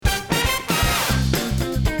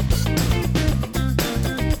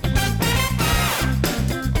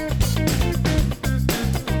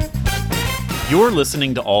You're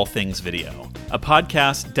listening to All Things Video, a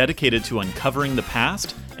podcast dedicated to uncovering the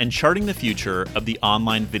past and charting the future of the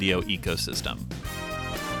online video ecosystem.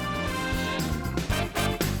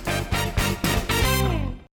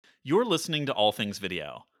 You're listening to All Things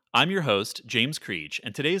Video. I'm your host, James Creech,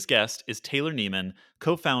 and today's guest is Taylor Nieman,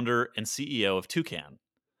 co-founder and CEO of Toucan.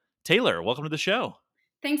 Taylor, welcome to the show.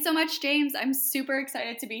 Thanks so much, James. I'm super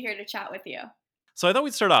excited to be here to chat with you. So I thought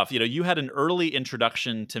we'd start off, you had an early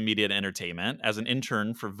introduction to media and entertainment as an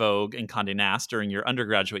intern for Vogue and Condé Nast during your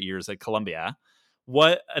undergraduate years at Columbia.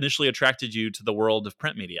 What initially attracted you to the world of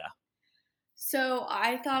print media? So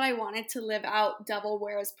I thought I wanted to live out Devil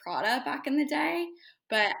Wears Prada back in the day,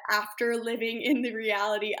 but after living in the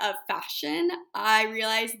reality of fashion, I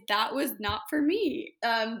realized that was not for me.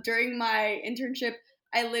 During my internship,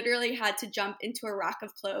 I literally had to jump into a rack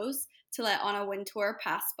of clothes to let Anna Wintour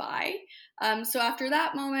pass by. So after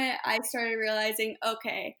that moment, I started realizing,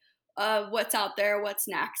 okay, what's out there, what's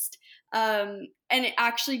next? And it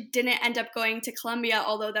actually didn't end up going to Columbia,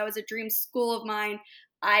 although that was a dream school of mine.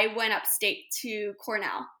 I went upstate to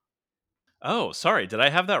Cornell. Oh, sorry. Did I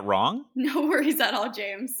have that wrong? No worries at all,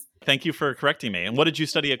 James. Thank you for correcting me. And what did you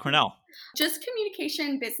study at Cornell? Just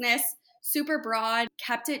communication, business, super broad,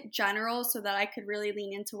 kept it general so that I could really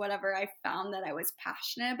lean into whatever I found that I was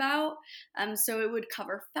passionate about. So it would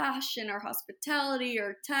cover fashion or hospitality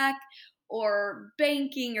or tech or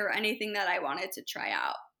banking or anything that I wanted to try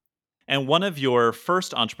out. And one of your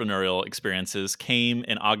first entrepreneurial experiences came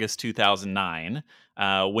in August 2009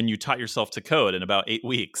 when you taught yourself to code in about 8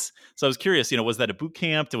 weeks. So I was curious, was that a boot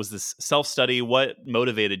camp? Was this self-study? What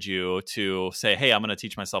motivated you to say, hey, I'm going to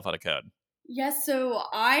teach myself how to code? Yes, so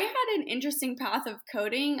I had an interesting path of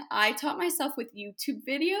coding. I taught myself with YouTube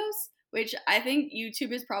videos, which I think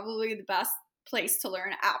YouTube is probably the best place to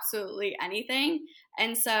learn absolutely anything.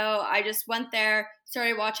 And so I just went there,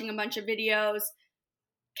 started watching a bunch of videos,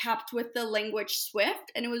 capped with the language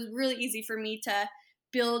Swift, and it was really easy for me to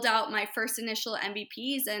build out my first initial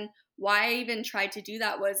MVPs. And why I even tried to do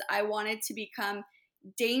that was I wanted to become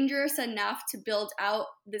dangerous enough to build out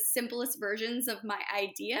the simplest versions of my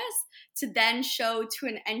ideas to then show to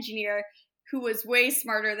an engineer who was way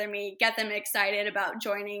smarter than me, get them excited about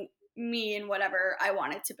joining me in whatever I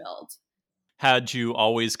wanted to build. Had you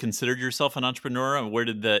always considered yourself an entrepreneur, and where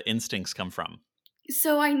did the instincts come from?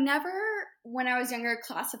 So I never, when I was younger,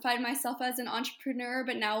 classified myself as an entrepreneur,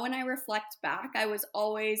 but now when I reflect back, I was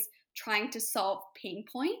always trying to solve pain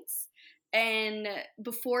points. And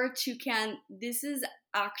before Toucan, this is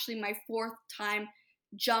actually my fourth time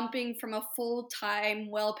jumping from a full-time,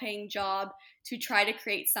 well-paying job to try to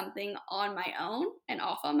create something on my own and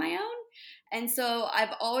off on my own. And so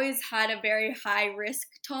I've always had a very high risk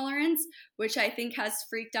tolerance, which I think has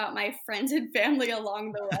freaked out my friends and family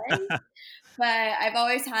along the way. But I've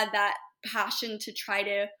always had that passion to try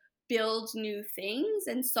to build new things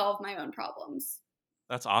and solve my own problems.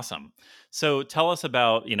 That's awesome. So tell us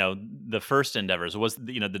about, the first endeavors. Was,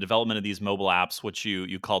 the development of these mobile apps, which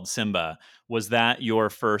you called Simba, was that your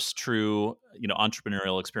first true,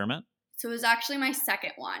 entrepreneurial experiment? So it was actually my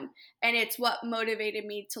second one, and it's what motivated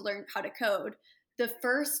me to learn how to code. The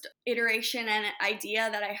first iteration and idea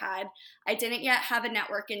that I had, I didn't yet have a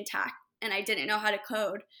network intact, and I didn't know how to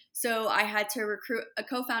code. So I had to recruit a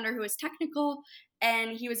co-founder who was technical,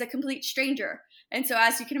 and he was a complete stranger. And so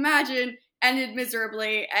as you can imagine, ended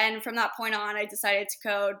miserably. And from that point on, I decided to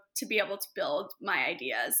code to be able to build my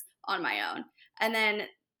ideas on my own. And then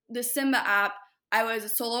the Simba app, I was a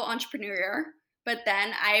solo entrepreneur, but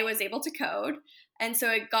then I was able to code. And so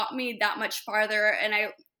it got me that much farther. And I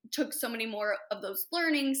took so many more of those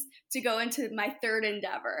learnings to go into my third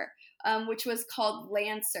endeavor, which was called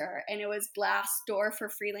Lancer. And it was Glassdoor for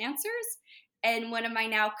freelancers. And one of my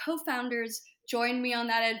now co-founders joined me on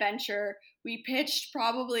that adventure. We pitched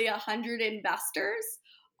probably 100 investors.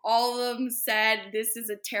 All of them said, this is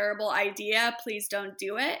a terrible idea. Please don't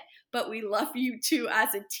do it. But we love you too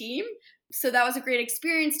as a team. So that was a great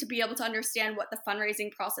experience to be able to understand what the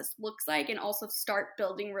fundraising process looks like and also start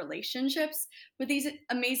building relationships with these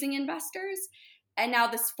amazing investors. And now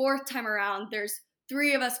this fourth time around, there's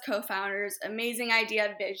 3 of us co-founders, amazing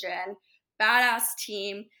idea, vision, badass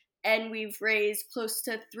team. And we've raised close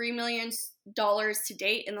to $3 million to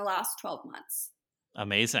date in the last 12 months.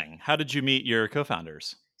 Amazing. How did you meet your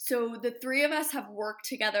co-founders? So the 3 of us have worked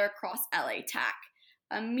together across LA Tech.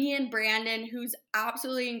 Me and Brandon, who's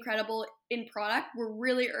absolutely incredible in product, were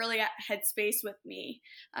really early at Headspace with me.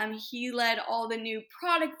 He led all the new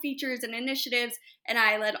product features and initiatives, and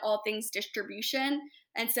I led all things distribution.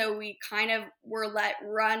 And so we kind of were let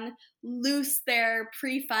run loose there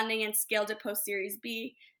pre-funding and scaled to post-Series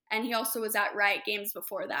B. and he also was at Riot Games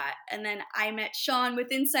before that. And then I met Sean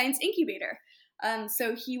within Science Incubator.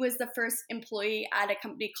 So he was the first employee at a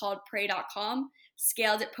company called Prey.com,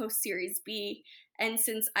 scaled it post Series B. And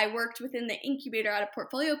since I worked within the incubator at a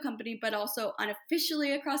portfolio company, but also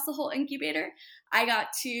unofficially across the whole incubator, I got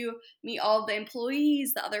to meet all the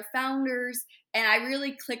employees, the other founders, and I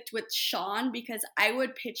really clicked with Sean because I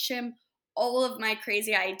would pitch him all of my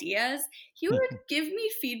crazy ideas. He would give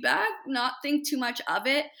me feedback, not think too much of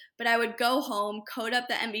it, but I would go home, code up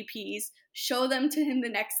the MVPs, show them to him the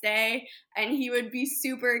next day, and he would be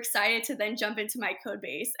super excited to then jump into my code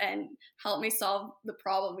base and help me solve the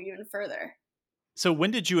problem even further. So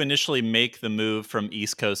when did you initially make the move from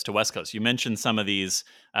East Coast to West Coast? You mentioned some of these,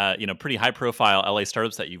 pretty high profile LA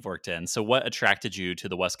startups that you've worked in. So what attracted you to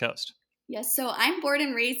the West Coast? Yes, so I'm born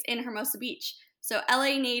and raised in Hermosa Beach. So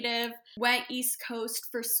LA native, went East Coast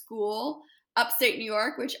for school, upstate New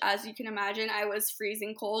York, which as you can imagine, I was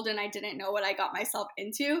freezing cold and I didn't know what I got myself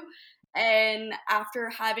into. And after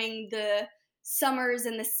having the summers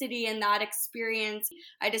in the city and that experience,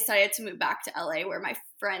 I decided to move back to LA where my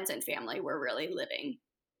friends and family were really living.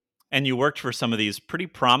 And you worked for some of these pretty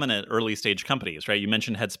prominent early stage companies, right? You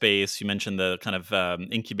mentioned Headspace, you mentioned the kind of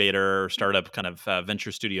incubator or startup kind of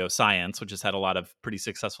venture studio Science, which has had a lot of pretty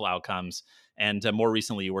successful outcomes. And more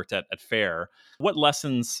recently, you worked at Fair. What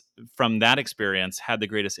lessons from that experience had the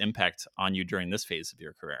greatest impact on you during this phase of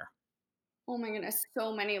your career? Oh my goodness,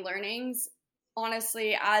 so many learnings.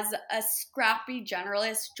 Honestly, as a scrappy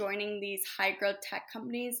generalist joining these high growth tech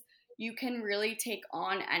companies, you can really take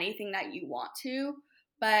on anything that you want to.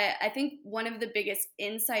 But I think one of the biggest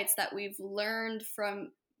insights that we've learned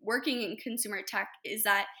from working in consumer tech is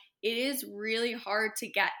that it is really hard to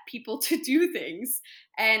get people to do things.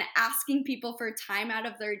 And asking people for time out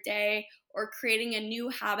of their day or creating a new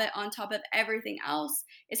habit on top of everything else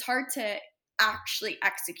is hard to actually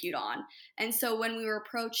execute on. And so when we were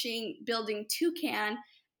approaching building Toucan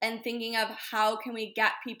and thinking of how can we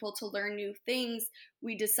get people to learn new things,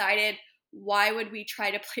 we decided why would we try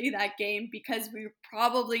to play that game because we're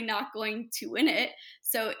probably not going to win it.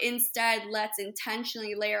 So instead, let's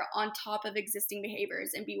intentionally layer on top of existing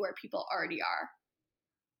behaviors and be where people already are.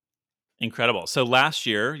 Incredible. So last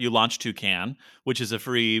year, you launched Toucan, which is a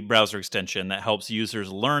free browser extension that helps users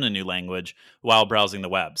learn a new language while browsing the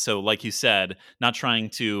web. So, like you said, not trying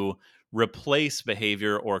to replace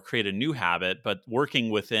behavior or create a new habit, but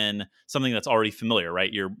working within something that's already familiar,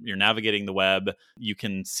 right? You're navigating the web. You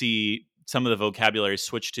can see some of the vocabulary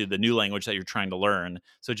switch to the new language that you're trying to learn.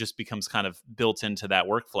 So it just becomes kind of built into that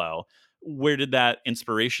workflow. Where did that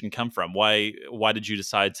inspiration come from? Why did you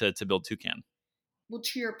decide to build Toucan? Well,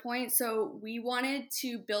 to your point, so we wanted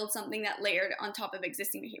to build something that layered on top of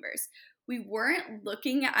existing behaviors. We weren't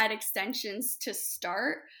looking at extensions to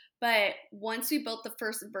start, but once we built the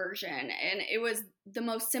first version, and it was the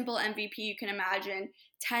most simple MVP you can imagine,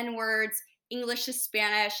 10 words, English to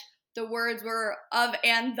Spanish, the words were of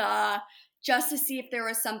and the, just to see if there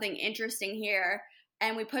was something interesting here.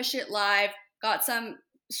 And we pushed it live, got some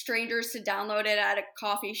strangers to download it at a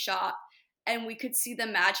coffee shop, and we could see the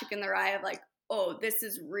magic in their eye of like, oh, this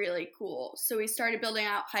is really cool. So we started building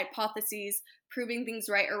out hypotheses, proving things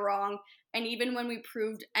right or wrong. And even when we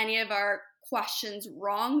proved any of our questions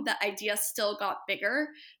wrong, the idea still got bigger.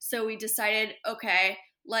 So we decided, okay,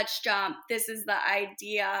 let's jump. This is the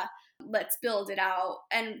idea. Let's build it out.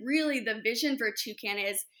 And really, the vision for Toucan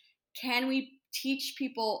is can we teach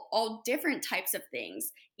people all different types of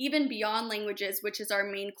things, even beyond languages, which is our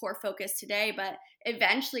main core focus today, but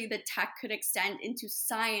eventually the tech could extend into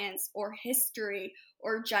science or history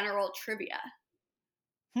or general trivia.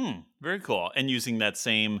 Very cool. And using that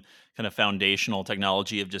same kind of foundational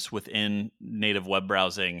technology of just within native web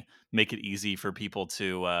browsing, make it easy for people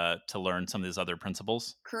to learn some of these other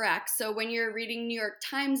principles. Correct. So when you're reading New York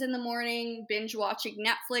Times in the morning, binge watching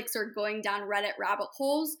Netflix, or going down Reddit rabbit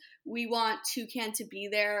holes, we want Toucan to be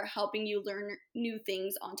there helping you learn new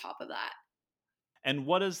things on top of that. And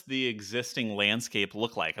what does the existing landscape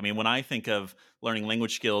look like? I mean, when I think of learning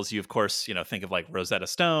language skills, you of course, think of like Rosetta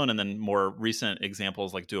Stone and then more recent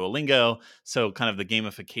examples like Duolingo. So kind of the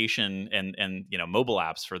gamification and mobile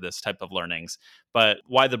apps for this type of learnings. But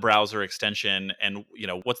why the browser extension and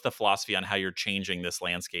what's the philosophy on how you're changing this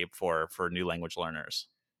landscape for new language learners?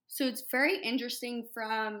 So it's very interesting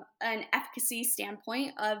from an efficacy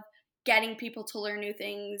standpoint of getting people to learn new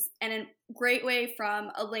things, and a great way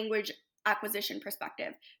from a language acquisition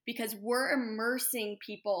perspective because we're immersing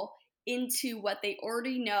people into what they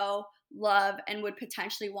already know, love and would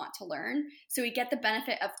potentially want to learn. So we get the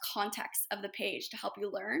benefit of context of the page to help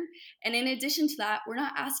you learn. And in addition to that, we're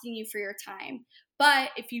not asking you for your time. But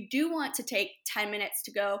if you do want to take 10 minutes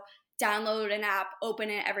to go download an app, open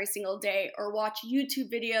it every single day, or watch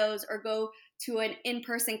YouTube videos, or go to an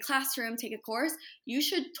in-person classroom, take a course, you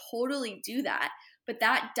should totally do that. But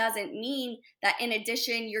that doesn't mean that in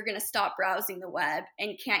addition, you're going to stop browsing the web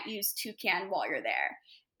and can't use Toucan while you're there.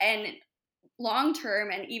 And long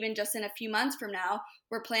term, and even just in a few months from now,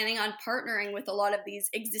 we're planning on partnering with a lot of these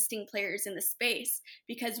existing players in the space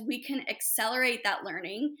because we can accelerate that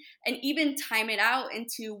learning and even time it out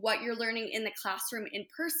into what you're learning in the classroom in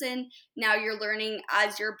person. Now you're learning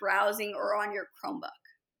as you're browsing or on your Chromebook.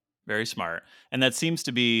 Very smart. And that seems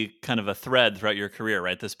to be kind of a thread throughout your career,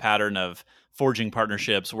 right? This pattern of forging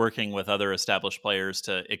partnerships, working with other established players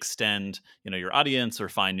to extend, your audience or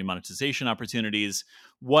find new monetization opportunities.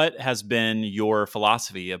 What has been your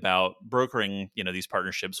philosophy about brokering, these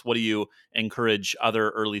partnerships? What do you encourage other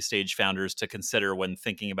early stage founders to consider when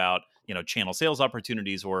thinking about, channel sales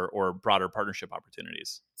opportunities or broader partnership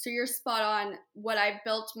opportunities? So you're spot on. What I've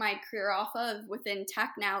built my career off of within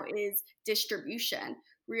tech now is distribution.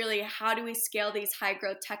 Really, how do we scale these high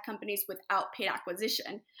growth tech companies without paid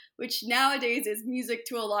acquisition? Which nowadays is music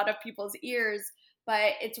to a lot of people's ears,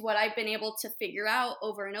 but it's what I've been able to figure out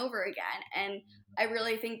over and over again. And I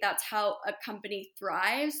really think that's how a company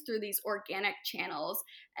thrives, through these organic channels.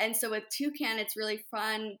 And so with Toucan, it's really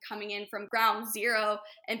fun coming in from ground zero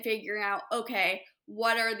and figuring out, okay,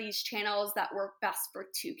 what are these channels that work best for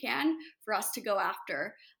Toucan for us to go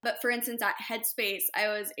after? But for instance, at Headspace, I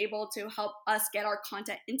was able to help us get our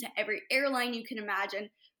content into every airline you can imagine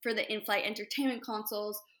for the in-flight entertainment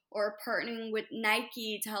consoles, or partnering with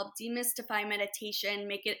Nike to help demystify meditation,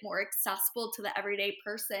 make it more accessible to the everyday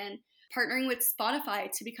person, partnering with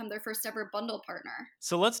Spotify to become their first ever bundle partner.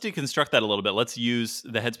 So let's deconstruct that a little bit. Let's use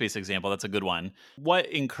the Headspace example. That's a good one. What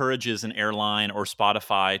encourages an airline or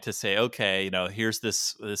Spotify to say, okay, here's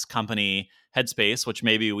this company, Headspace, which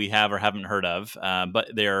maybe we have or haven't heard of,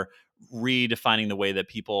 but they're redefining the way that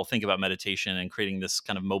people think about meditation and creating this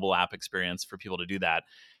kind of mobile app experience for people to do that.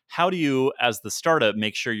 How do you, as the startup,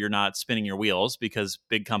 make sure you're not spinning your wheels, because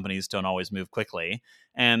big companies don't always move quickly?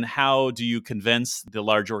 And how do you convince the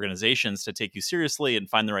large organizations to take you seriously and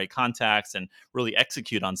find the right contacts and really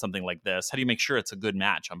execute on something like this? How do you make sure it's a good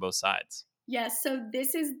match on both sides? Yes, so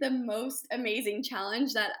this is the most amazing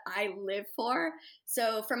challenge that I live for.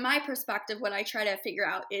 So, from my perspective, what I try to figure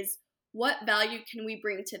out is what value can we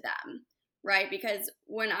bring to them, right? Because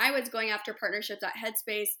when I was going after partnerships at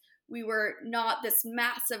Headspace, we were not this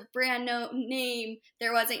massive brand name.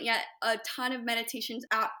 There wasn't yet a ton of meditations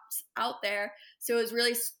apps out there. So it was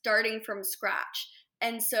really starting from scratch.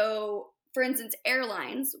 And so, for instance,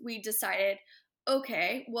 airlines, we decided,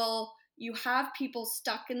 okay, well, you have people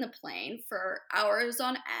stuck in the plane for hours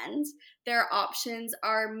on end. Their options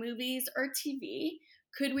are movies or TV.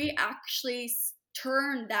 Could we actually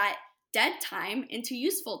turn that dead time into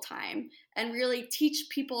useful time and really teach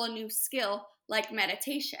people a new skill like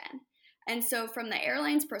meditation? And so, from the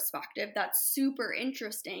airline's perspective, that's super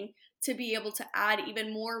interesting to be able to add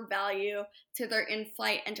even more value to their in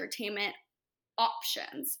flight entertainment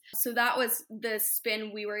options. So, that was the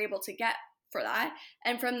spin we were able to get for that.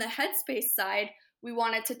 And from the Headspace side, we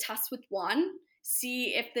wanted to test with one,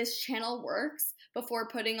 see if this channel works before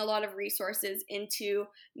putting a lot of resources into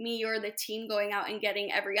me or the team going out and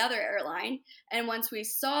getting every other airline. And once we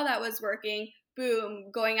saw that was working,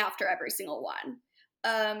 boom, going after every single one.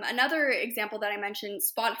 Another example that I mentioned,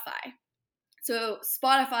 Spotify. So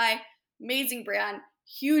Spotify, amazing brand,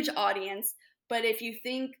 huge audience. But if you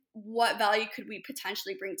think what value could we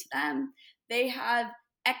potentially bring to them, they have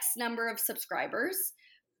X number of subscribers,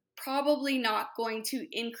 probably not going to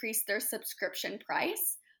increase their subscription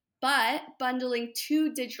price, but bundling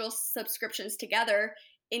two digital subscriptions together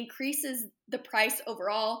increases the price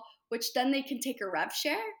overall, which then they can take a rev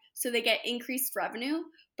share, so they get increased revenue,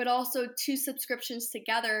 but also two subscriptions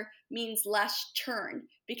together means less churn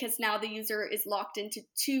because now the user is locked into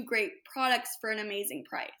two great products for an amazing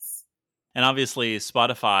price. And obviously,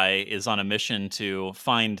 Spotify is on a mission to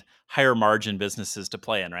find higher margin businesses to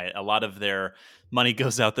play in, right? A lot of their money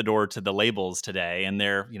goes out the door to the labels today, and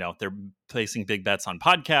they're placing big bets on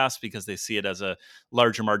podcasts because they see it as a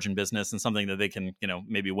larger margin business and something that they can,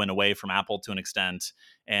 maybe win away from Apple to an extent.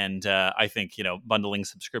 And I think, bundling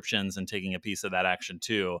subscriptions and taking a piece of that action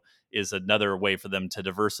too is another way for them to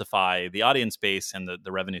diversify the audience base and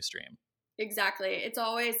the revenue stream. Exactly. It's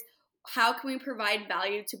always, how can we provide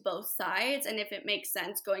value to both sides, and if it makes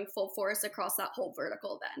sense, going full force across that whole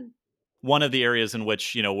vertical then. One of the areas in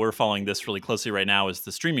which, we're following this really closely right now is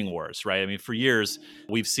the streaming wars, right? I mean, for years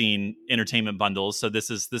we've seen entertainment bundles, so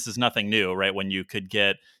this is nothing new, right? When you could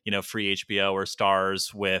get, free HBO or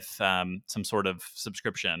Stars with some sort of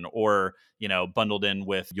subscription, or bundled in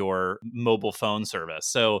with your mobile phone service.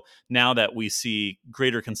 So now that we see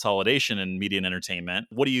greater consolidation in media and entertainment,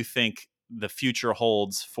 what do you think the future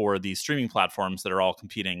holds for these streaming platforms that are all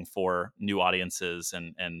competing for new audiences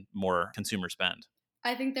and more consumer spend?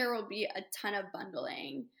 I think there will be a ton of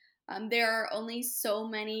bundling. There are only so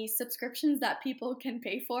many subscriptions that people can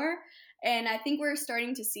pay for. And I think we're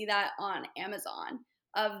starting to see that on Amazon,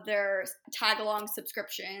 of their tag along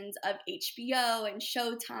subscriptions of HBO and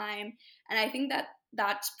Showtime. And I think that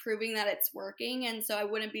that's proving that it's working. And so I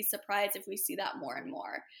wouldn't be surprised if we see that more and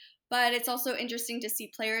more. But it's also interesting to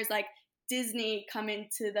see players like Disney come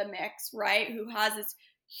into the mix, right? Who has this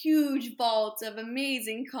huge vault of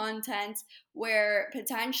amazing content where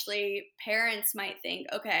potentially parents might think,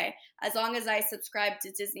 okay, as long as I subscribe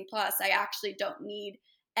to Disney Plus, I actually don't need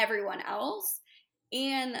everyone else.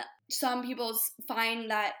 And some people find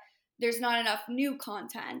that there's not enough new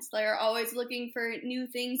content. They're always looking for new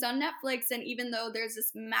things on Netflix. And even though there's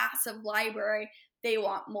this massive library, they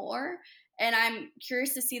want more. And I'm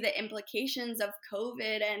curious to see the implications of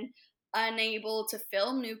COVID and unable to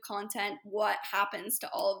film new content, what happens to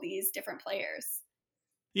all of these different players.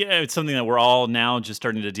 Yeah, it's something that we're all now just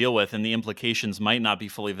starting to deal with, and the implications might not be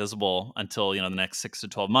fully visible until the next 6 to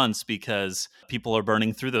 12 months, because people are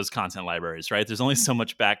burning through those content libraries. Right? There's only so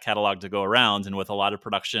much back catalog to go around, and with a lot of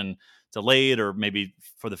production delayed or maybe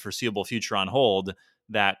for the foreseeable future on hold,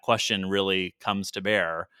 that question really comes to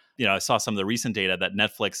bear. I saw some of the recent data that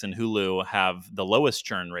Netflix and Hulu have the lowest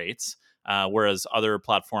churn rates, whereas other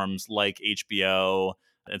platforms like HBO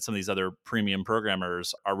and some of these other premium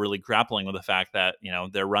programmers are really grappling with the fact that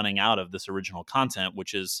they're running out of this original content,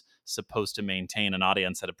 which is supposed to maintain an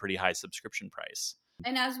audience at a pretty high subscription price.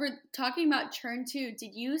 And as we're talking about churn too,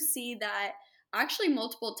 did you see that actually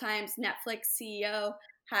multiple times Netflix CEO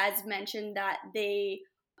has mentioned that they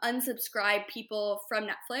unsubscribe people from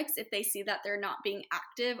Netflix if they see that they're not being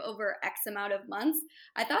active over X amount of months?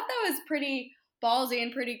 I thought that was pretty ballsy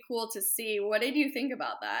and pretty cool to see. What did you think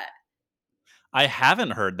about that? I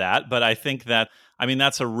haven't heard that, but I think that, I mean,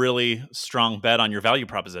 that's a really strong bet on your value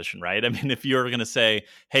proposition, right? I mean, if you're going to say,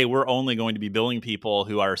 hey, we're only going to be billing people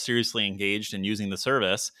who are seriously engaged in using the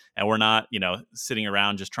service, and we're not, sitting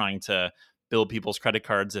around just trying to bill people's credit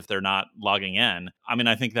cards if they're not logging in. I mean,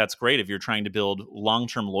 I think that's great if you're trying to build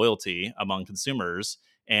long-term loyalty among consumers,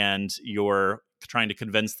 and you're trying to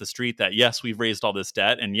convince the street that, yes, we've raised all this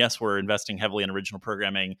debt, and yes, we're investing heavily in original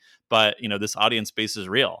programming, but this audience base is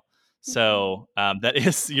real. So that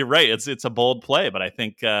is, you're right. It's a bold play, but I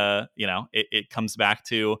think it comes back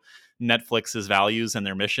to Netflix's values and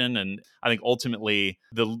their mission, and I think ultimately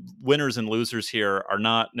the winners and losers here are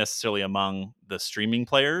not necessarily among the streaming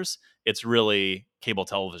players. It's really cable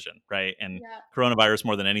television, right? And Yeah. coronavirus,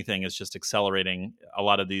 more than anything, is just accelerating a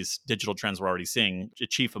lot of these digital trends we're already seeing.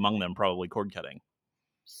 Chief among them, probably cord cutting.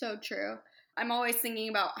 So true. I'm always thinking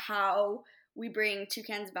about how we bring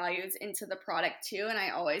Toucan's values into the product too. And I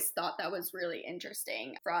always thought that was really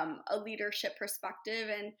interesting from a leadership perspective,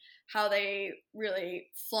 and how they really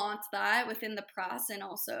flaunt that within the press and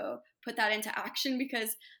also put that into action.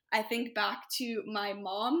 Because I think back to my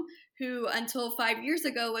mom, who until 5 years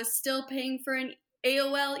ago was still paying for an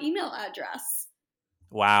AOL email address.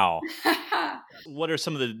 Wow. What are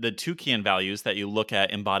some of the Toucan values that you look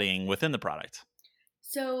at embodying within the product?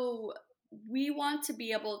 So we want to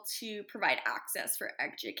be able to provide access for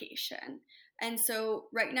education. And so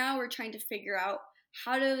right now we're trying to figure out,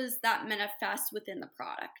 how does that manifest within the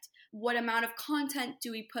product? What amount of content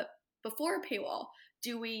do we put before a paywall?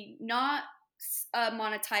 Do we not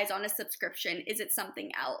monetize on a subscription? Is it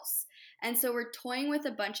something else? And so we're toying with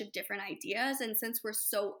a bunch of different ideas. And since we're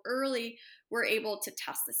so early, we're able to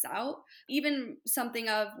test this out. Even something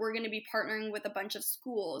of, we're going to be partnering with a bunch of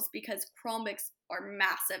schools, because Chromebooks are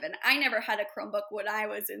massive. And I never had a Chromebook when I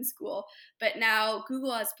was in school, but now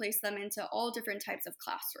Google has placed them into all different types of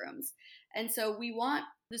classrooms. And so we want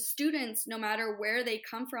the students, no matter where they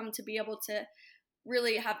come from, to be able to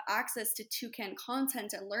really have access to Toucan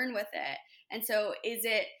content and learn with it. And so is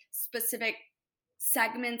it specific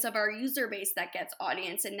segments of our user base that gets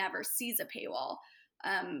audience and never sees a paywall?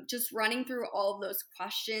 Just running through all of those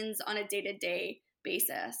questions on a day-to-day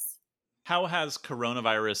basis. How has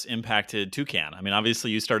coronavirus impacted Toucan? I mean,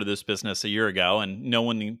 obviously, you started this business a year ago, and no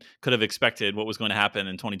one could have expected what was going to happen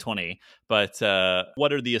in 2020. But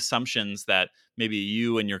what are the assumptions that maybe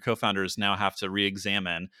you and your co-founders now have to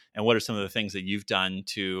re-examine? And what are some of the things that you've done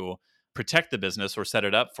to protect the business or set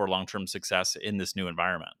it up for long-term success in this new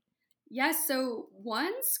environment? Yes. So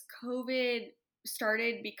once COVID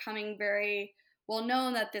started becoming very well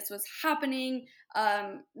known that this was happening,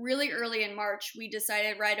 really early in March, we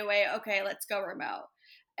decided right away, okay, let's go remote.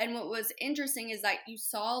 And what was interesting is that you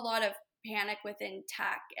saw a lot of panic within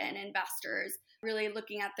tech and investors really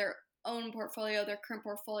looking at their own portfolio, their current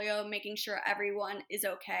portfolio, making sure everyone is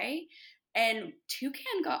okay. And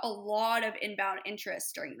Toucan got a lot of inbound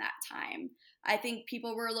interest during that time. I think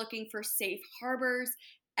people were looking for safe harbors.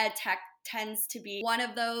 Ed tech tends to be one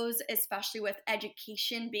of those, especially with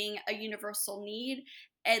education being a universal need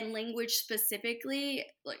and language specifically.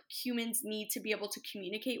 Like, humans need to be able to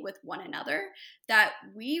communicate with one another. That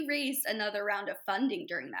we raised another round of funding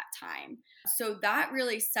during that time. So that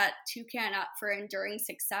really set Toucan up for enduring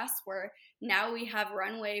success, where now we have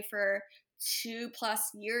runway for 2+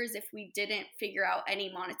 years if we didn't figure out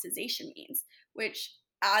any monetization means, which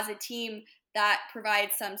as a team, that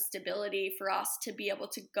provides some stability for us to be able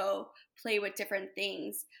to go play with different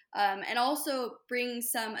things, and also bring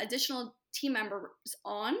some additional team members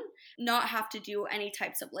on, not have to do any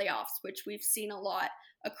types of layoffs, which we've seen a lot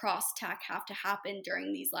across tech have to happen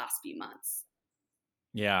during these last few months.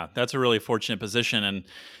 Yeah, that's a really fortunate position. And,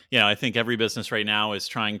 I think every business right now is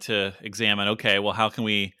trying to examine, okay, well, how can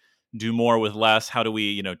we do more with less? How do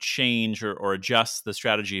we, change or adjust the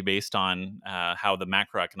strategy based on how the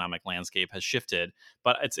macroeconomic landscape has shifted?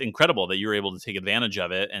 But it's incredible that you're able to take advantage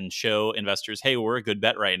of it and show investors, hey, we're a good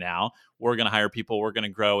bet right now. We're going to hire people. We're going to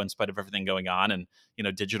grow in spite of everything going on. And,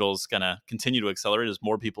 digital is going to continue to accelerate as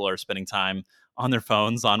more people are spending time on their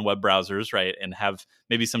phones, on web browsers, right? And have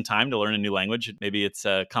maybe some time to learn a new language. Maybe it's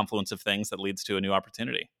a confluence of things that leads to a new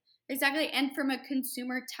opportunity. Exactly. And from a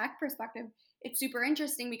consumer tech perspective, it's super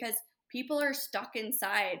interesting because people are stuck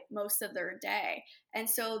inside most of their day. And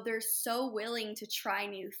so they're so willing to try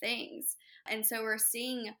new things. And so we're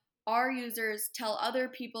seeing our users tell other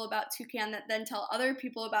people about Toucan that then tell other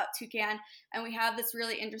people about Toucan. And we have this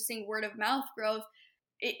really interesting word of mouth growth.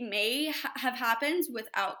 It may have happened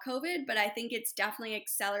without COVID, but I think it's definitely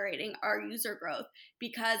accelerating our user growth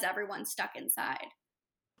because everyone's stuck inside.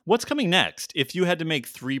 What's coming next? If you had to make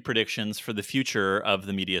 3 predictions for the future of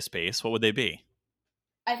the media space, what would they be?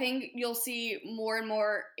 I think you'll see more and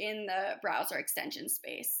more in the browser extension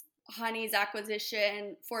space. Honey's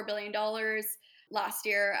acquisition, $4 billion last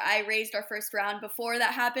year. I raised our first round before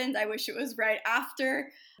that happened. I wish it was right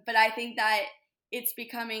after. But I think that it's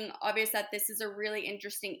becoming obvious that this is a really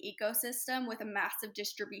interesting ecosystem with a massive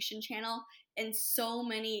distribution channel and so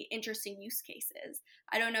many interesting use cases.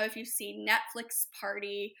 I don't know if you've seen Netflix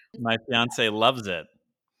Party. My fiance loves it.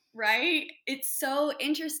 Right? It's so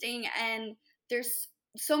interesting, and there's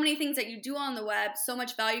so many things that you do on the web, so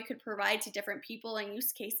much value could provide to different people and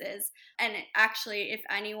use cases. And actually, if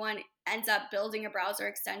anyone ends up building a browser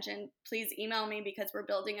extension, please email me because we're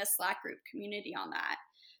building a Slack group community on that.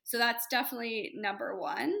 So that's definitely number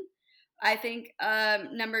one. I think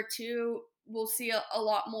number two, we'll see a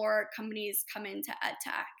lot more companies come into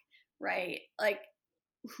edtech, right? Like,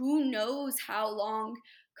 who knows how long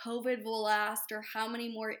COVID will last or how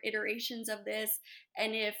many more iterations of this,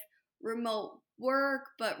 and if remote work,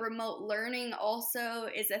 but remote learning also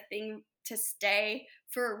is a thing to stay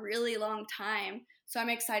for a really long time. So I'm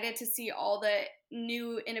excited to see all the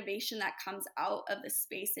new innovation that comes out of the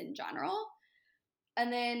space in general.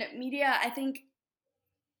 And then media, I think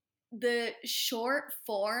the short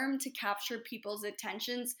form to capture people's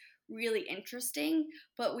attentions really interesting,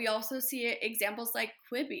 but we also see examples like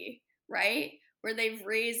Quibi, right, where they've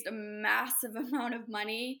raised a massive amount of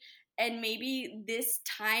money, and maybe this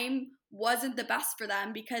time wasn't the best for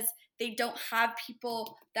them because they don't have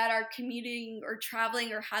people that are commuting or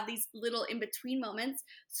traveling or have these little in between moments.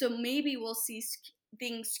 So maybe we'll see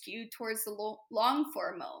things skewed towards the long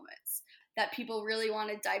form moments that people really want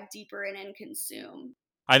to dive deeper in and consume.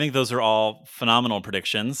 I think those are all phenomenal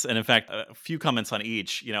predictions. And in fact, a few comments on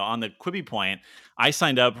each. On the Quibi point, I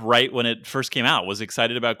signed up right when it first came out, was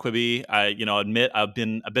excited about Quibi. I, admit I've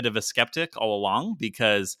been a bit of a skeptic all along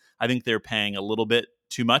because I think they're paying a little bit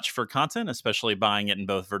too much for content, especially buying it in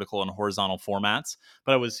both vertical and horizontal formats.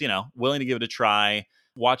 But I was, willing to give it a try,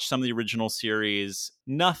 watch some of the original series.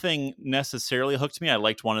 Nothing necessarily hooked me. I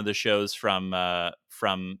liked one of the shows from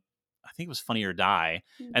I think it was Funny or Die,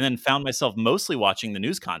 and then found myself mostly watching the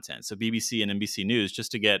news content. So BBC and NBC News,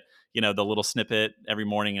 just to get, the little snippet every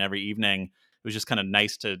morning and every evening. It was just kind of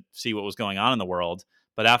nice to see what was going on in the world.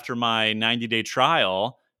 But after my 90-day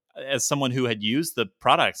trial, as someone who had used the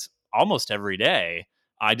product almost every day,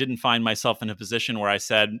 I didn't find myself in a position where I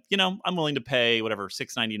said, I'm willing to pay whatever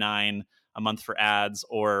 $6.99 a month for ads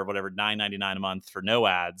or whatever $9.99 a month for no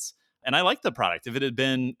ads. And I like the product. If it had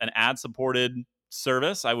been an ad supported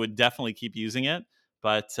service, I would definitely keep using it.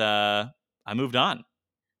 But I moved on.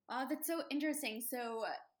 Oh, that's so interesting. So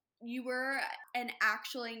you were an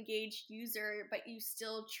actual engaged user, but you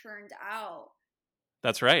still churned out.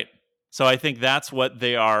 That's right. So I think that's what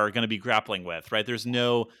they are going to be grappling with, right? There's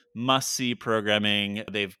no must see programming.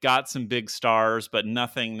 They've got some big stars, but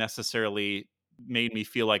nothing necessarily made me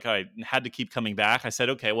feel like I had to keep coming back. I said,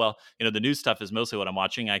 okay, well, the new stuff is mostly what I'm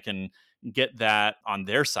watching. I can get that on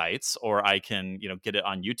their sites, or I can, get it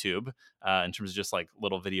on YouTube in terms of just like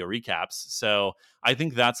little video recaps. So I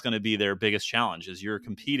think that's going to be their biggest challenge is you're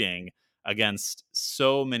competing against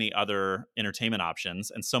so many other entertainment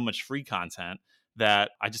options and so much free content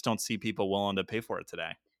that I just don't see people willing to pay for it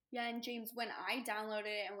today. Yeah, and James, when I downloaded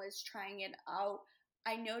it and was trying it out,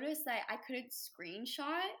 I noticed that I couldn't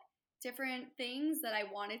screenshot different things that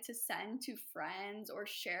I wanted to send to friends or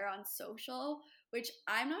share on social, which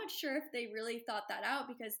I'm not sure if they really thought that out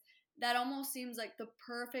because that almost seems like the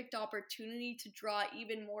perfect opportunity to draw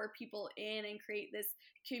even more people in and create this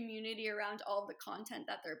community around all the content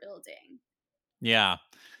that they're building. Yeah.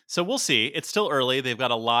 So we'll see. It's still early. They've got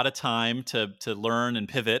a lot of time to learn and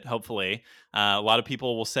pivot, hopefully. A lot of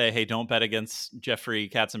people will say, hey, don't bet against Jeffrey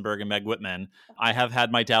Katzenberg and Meg Whitman. I have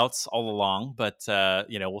had my doubts all along, but,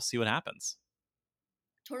 we'll see what happens.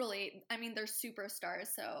 Totally. I mean, they're superstars,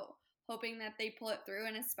 so hoping that they pull it through,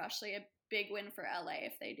 and especially a big win for LA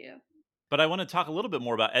if they do. But I want to talk a little bit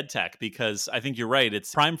more about EdTech because I think you're right.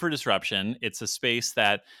 It's prime for disruption. It's a space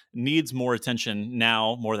that needs more attention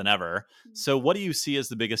now more than ever. So, what do you see as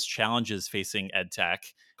the biggest challenges facing EdTech,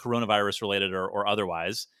 coronavirus related or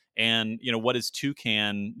otherwise? And what is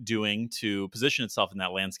Toucan doing to position itself in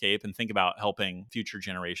that landscape and think about helping future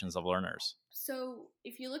generations of learners? So,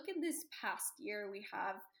 if you look at this past year, we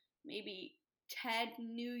have maybe 10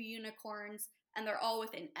 new unicorns, and they're all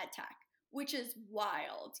within EdTech, which is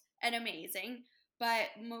wild and amazing. But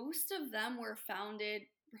most of them were founded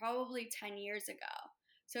probably 10 years ago.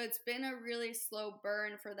 So, it's been a really slow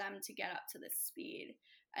burn for them to get up to this speed.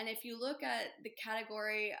 And if you look at the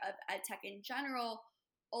category of EdTech in general,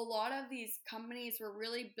 a lot of these companies were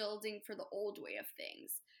really building for the old way of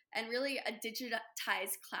things and really a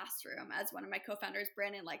digitized classroom, as one of my co founders,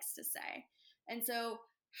 Brandon, likes to say. And so,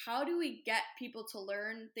 how do we get people to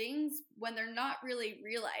learn things when they're not really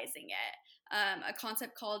realizing it? A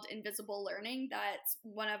concept called invisible learning that's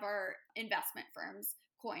one of our investment firms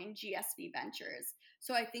coined, GSV Ventures.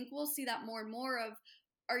 So I think we'll see that more and more of,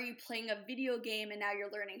 are you playing a video game and now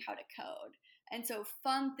you're learning how to code? And so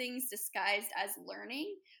fun things disguised as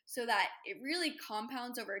learning so that it really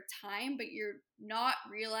compounds over time, but you're not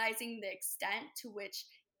realizing the extent to which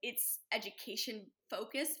it's education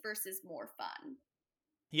focused versus more fun.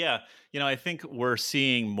 Yeah, I think we're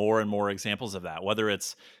seeing more and more examples of that, whether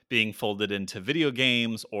it's being folded into video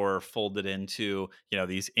games or folded into,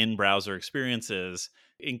 these in-browser experiences,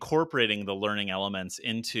 incorporating the learning elements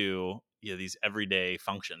into, these everyday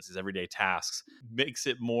functions, these everyday tasks makes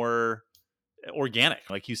it more organic.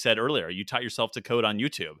 Like you said earlier, you taught yourself to code on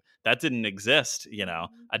YouTube. That didn't exist,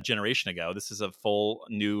 a generation ago. This is a full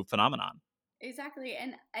new phenomenon. Exactly.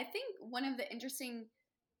 And I think one of the interesting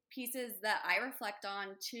pieces that I reflect on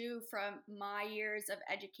too from my years of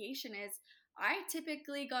education is I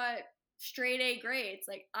typically got straight A grades.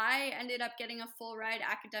 Like I ended up getting a full ride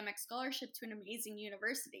academic scholarship to an amazing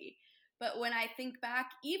university. But when I think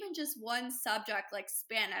back, even just one subject like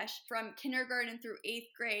Spanish from kindergarten through 8th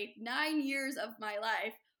grade, 9 years of my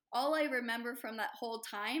life, all I remember from that whole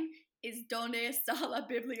time is donde está la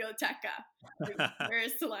biblioteca? Like, where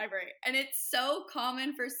is the library? And it's so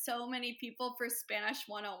common for so many people for Spanish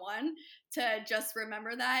 101 to just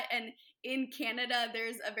remember that. And in Canada,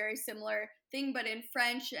 there's a very similar thing, but in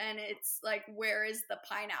French, and it's like, where is the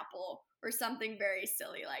pineapple? Or something very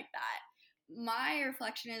silly like that. My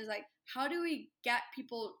reflection is like, how do we get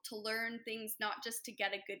people to learn things not just to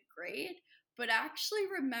get a good grade, but actually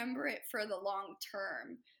remember it for the long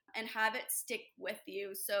term and have it stick with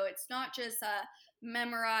you? So it's not just a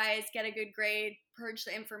memorize, get a good grade, purge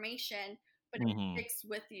the information, but it Hmm. sticks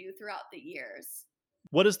with you throughout the years.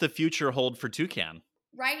 What does the future hold for Toucan?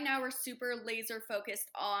 Right now, we're super laser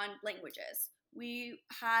focused on languages. We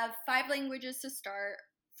have 5 languages to start: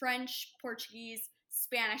 French, Portuguese,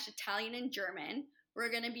 Spanish, Italian, and German. We're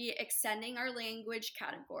going to be extending our language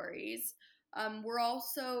categories. We're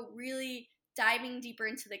also really diving deeper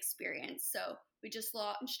into the experience. So we just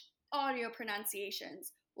launched audio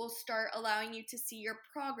pronunciations. We'll start allowing you to see your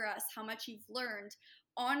progress, how much you've learned.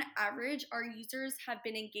 On average, our users have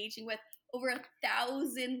been engaging with over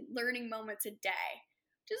 1,000 learning moments a day.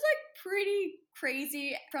 just like pretty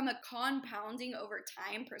crazy from a compounding over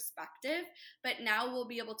time perspective. But now we'll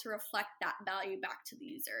be able to reflect that value back to the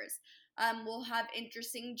users. We'll have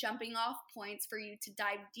interesting jumping off points for you to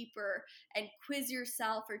dive deeper and quiz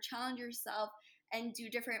yourself or challenge yourself and do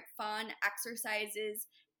different fun exercises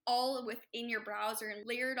all within your browser and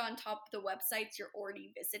layered on top of the websites you're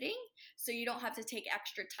already visiting. So you don't have to take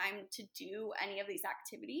extra time to do any of these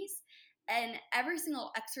activities. And every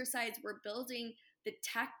single exercise we're building the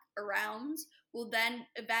tech around will then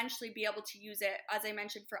eventually be able to use it, as I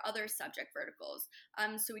mentioned, for other subject verticals.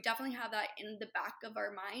 So we definitely have that in the back of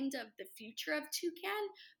our mind of the future of Toucan,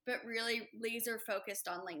 but really laser focused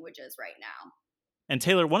on languages right now. And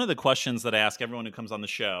Taylor, one of the questions that I ask everyone who comes on the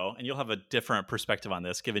show, and you'll have a different perspective on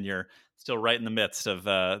this, given you're still right in the midst of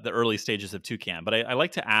the early stages of Toucan, but I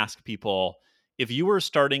like to ask people, if you were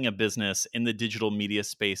starting a business in the digital media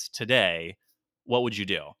space today, what would you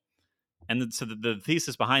do? And so the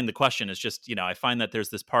thesis behind the question is just, I find that there's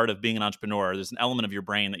this part of being an entrepreneur, there's an element of your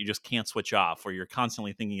brain that you just can't switch off, where you're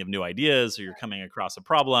constantly thinking of new ideas or you're coming across a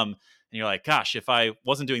problem and you're like, gosh, if I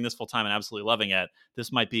wasn't doing this full time and absolutely loving it,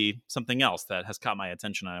 this might be something else that has caught my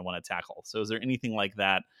attention and I want to tackle. So is there anything like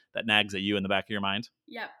that that nags at you in the back of your mind?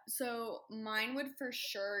 Yep. So mine would for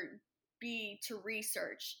sure be to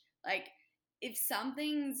research. Like, if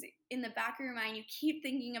something's in the back of your mind, you keep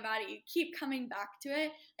thinking about it, you keep coming back to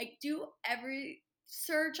it, like, do every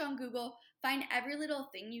search on Google, find every little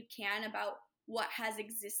thing you can about what has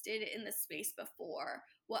existed in the space before,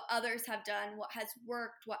 what others have done, what has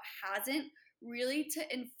worked, what hasn't, really to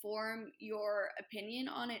inform your opinion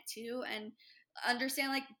on it too. And understand,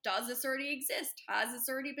 like, does this already exist? Has this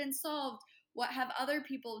already been solved? What have other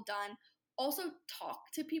people done? Also, talk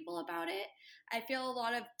to people about it. I feel a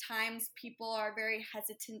lot of times people are very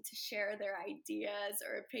hesitant to share their ideas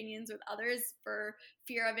or opinions with others for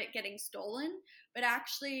fear of it getting stolen. But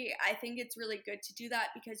actually, I think it's really good to do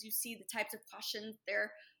that because you see the types of questions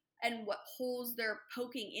they're and what holes they're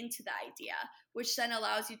poking into the idea, which then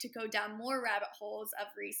allows you to go down more rabbit holes of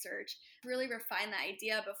research, really refine the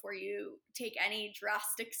idea before you take any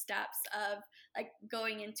drastic steps of like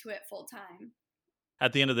going into it full time.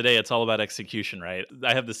 At the end of the day, it's all about execution, right?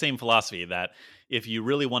 I have the same philosophy that if you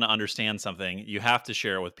really want to understand something, you have to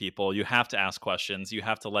share it with people. You have to ask questions. You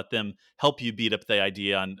have to let them help you beat up the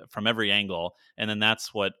idea from every angle. And then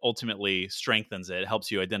that's what ultimately strengthens it, helps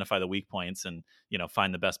you identify the weak points and,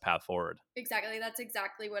 find the best path forward. Exactly. That's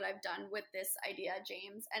exactly what I've done with this idea,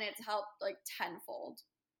 James. And it's helped like tenfold.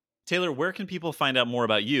 Taylor, where can people find out more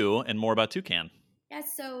about you and more about Toucan? Yeah,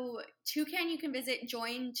 so Toucan, you can visit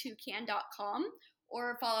jointoucan.com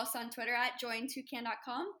or follow us on Twitter at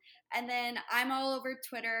jointoucan.com. And then I'm all over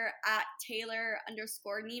Twitter at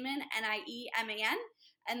Taylor_Nieman, Nieman.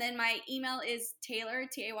 And then my email is Taylor,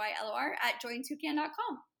 Taylor, at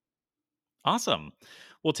jointoucan.com. Awesome.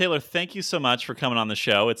 Well, Taylor, thank you so much for coming on the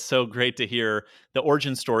show. It's so great to hear the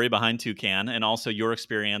origin story behind Toucan and also your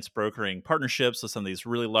experience brokering partnerships with some of these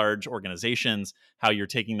really large organizations, how you're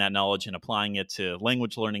taking that knowledge and applying it to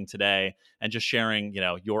language learning today and just sharing,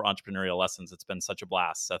 your entrepreneurial lessons. It's been such a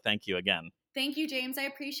blast. So thank you again. Thank you, James. I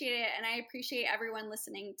appreciate it. And I appreciate everyone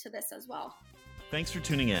listening to this as well. Thanks for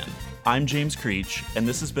tuning in. I'm James Creech, and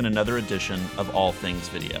this has been another edition of All Things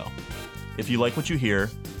Video. If you like what you hear,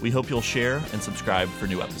 we hope you'll share and subscribe for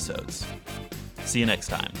new episodes. See you next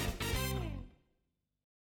time.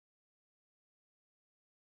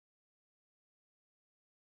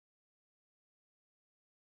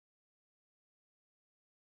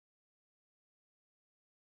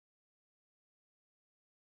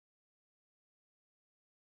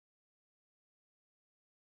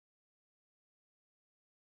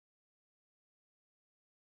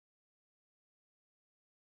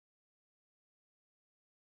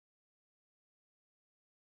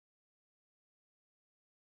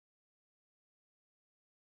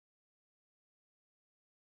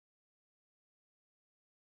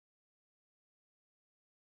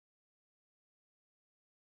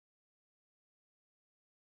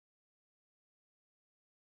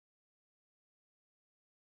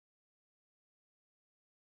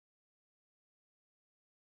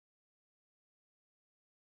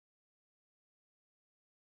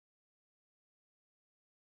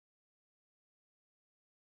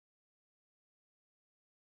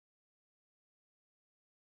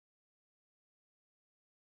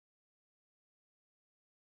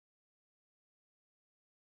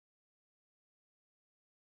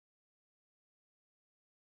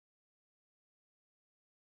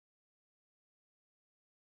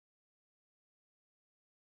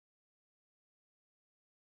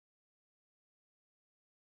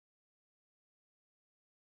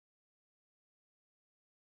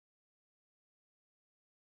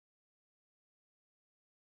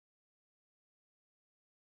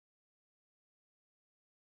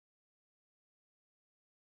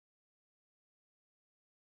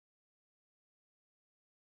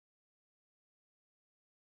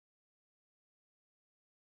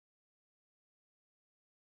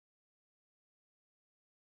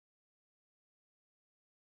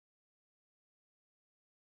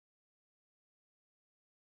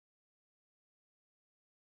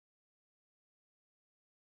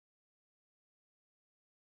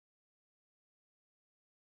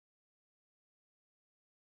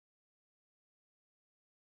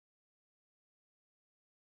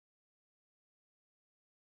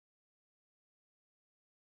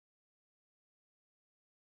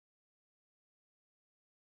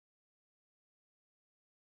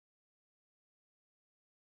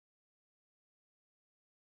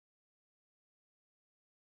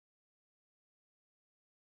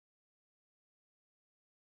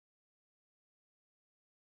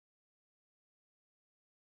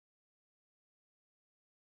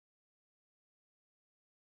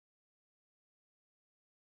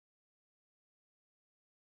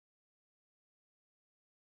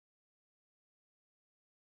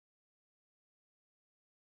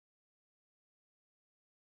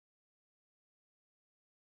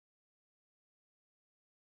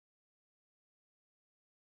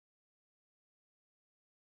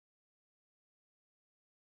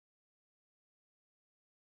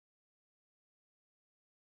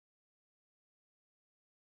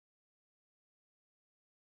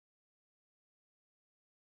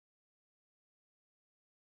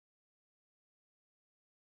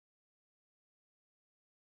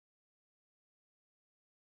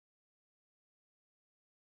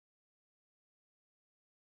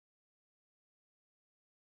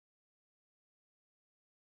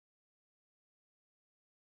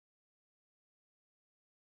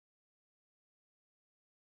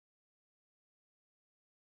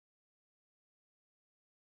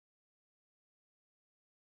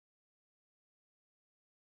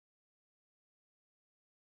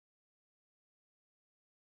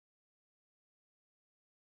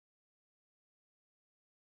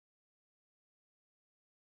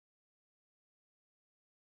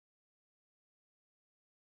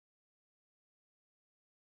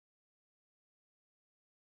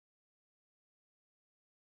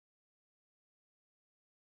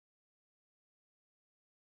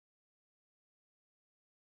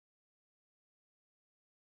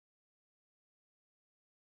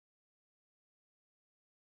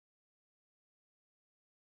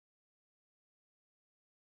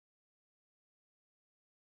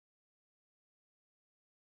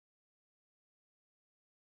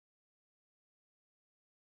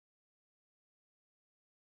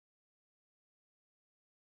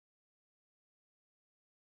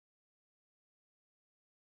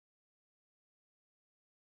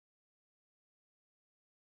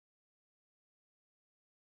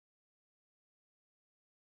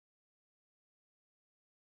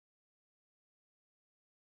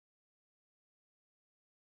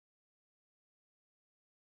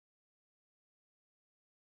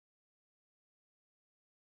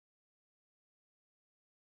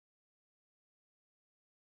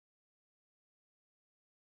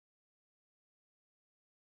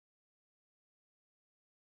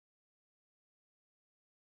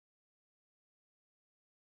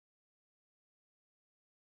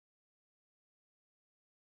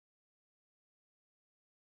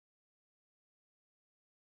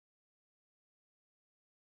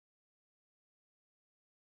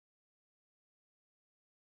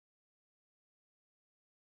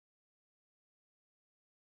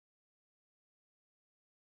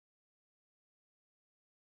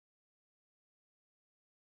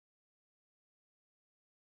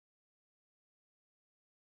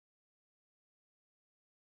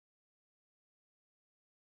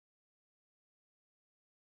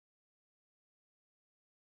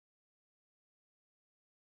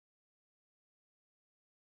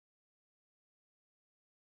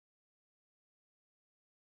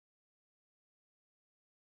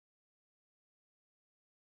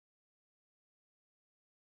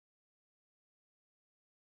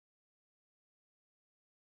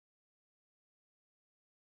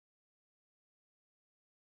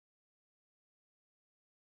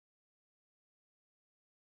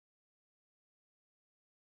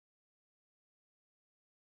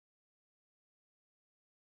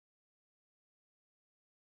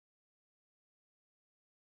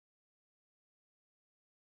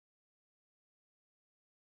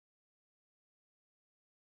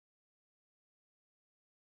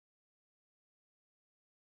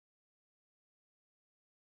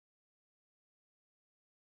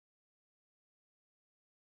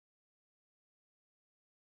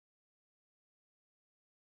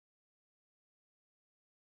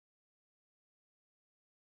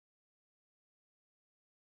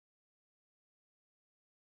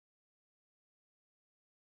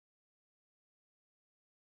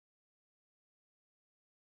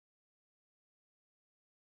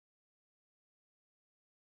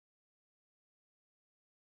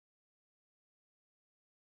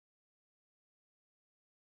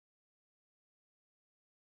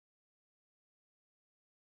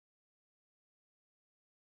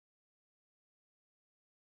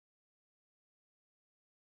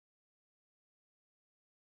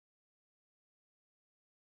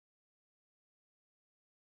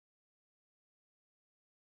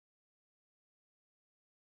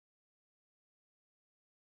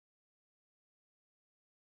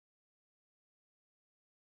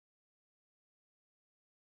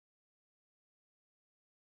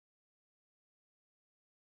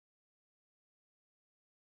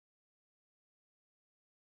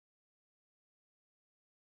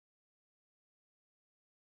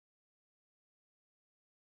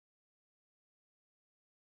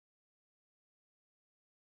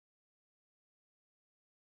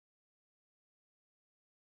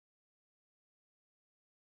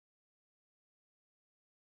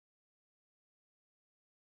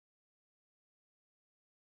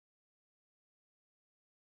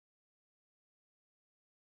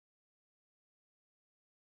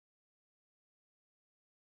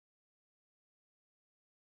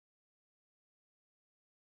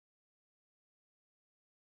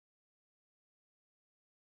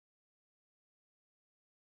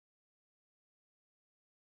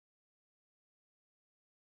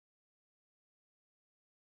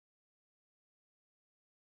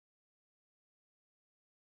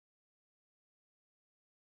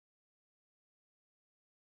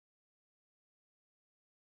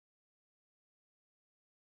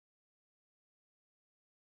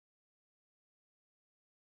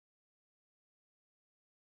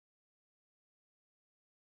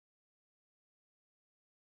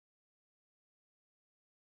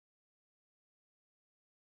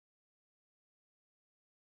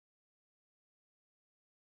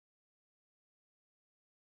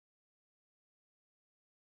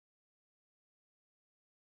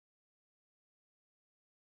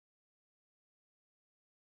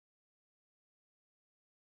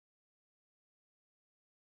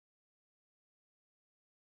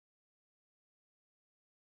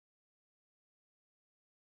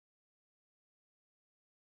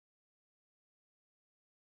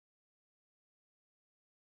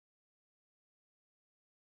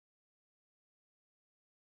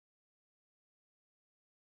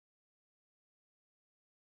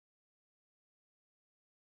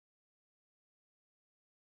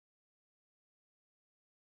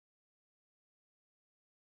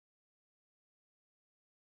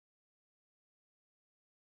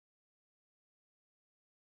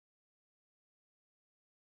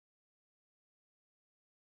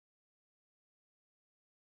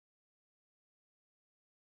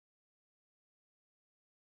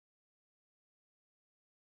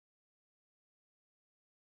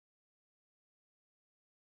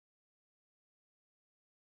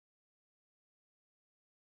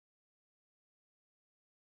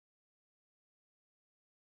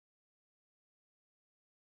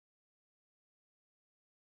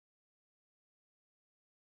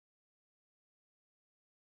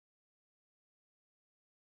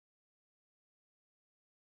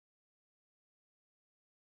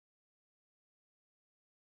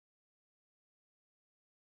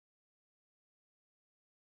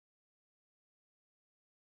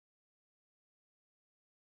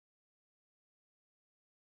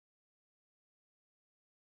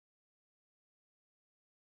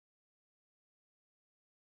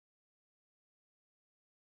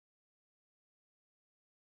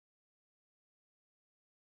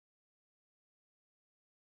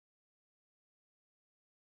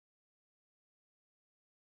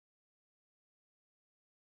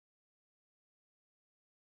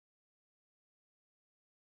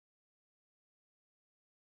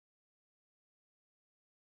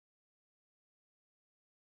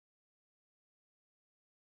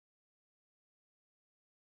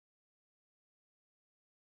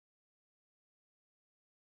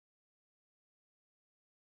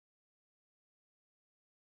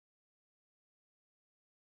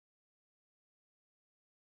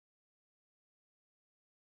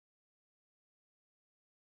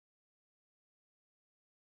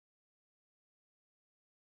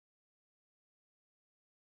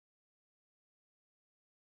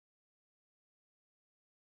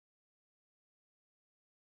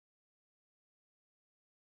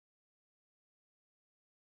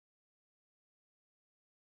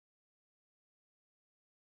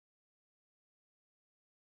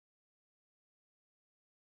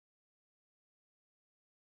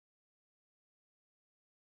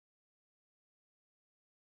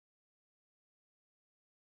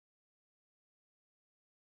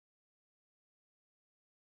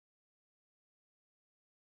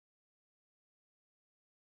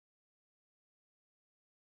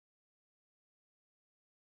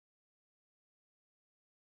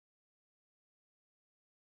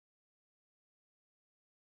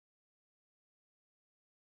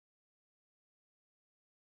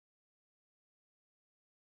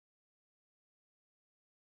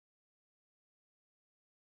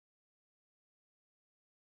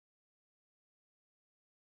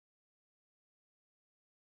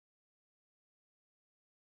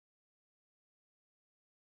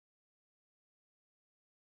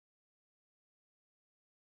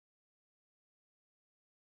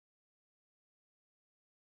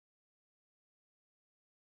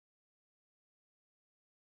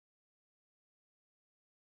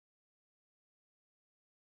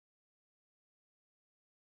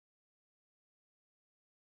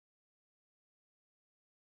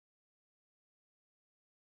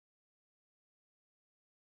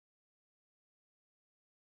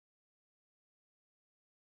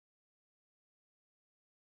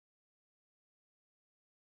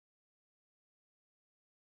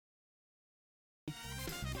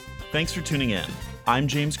 Thanks for tuning in. I'm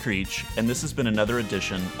James Creech, and this has been another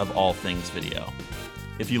edition of All Things Video.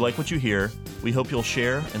 If you like what you hear, we hope you'll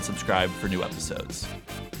share and subscribe for new episodes.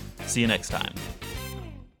 See you next time.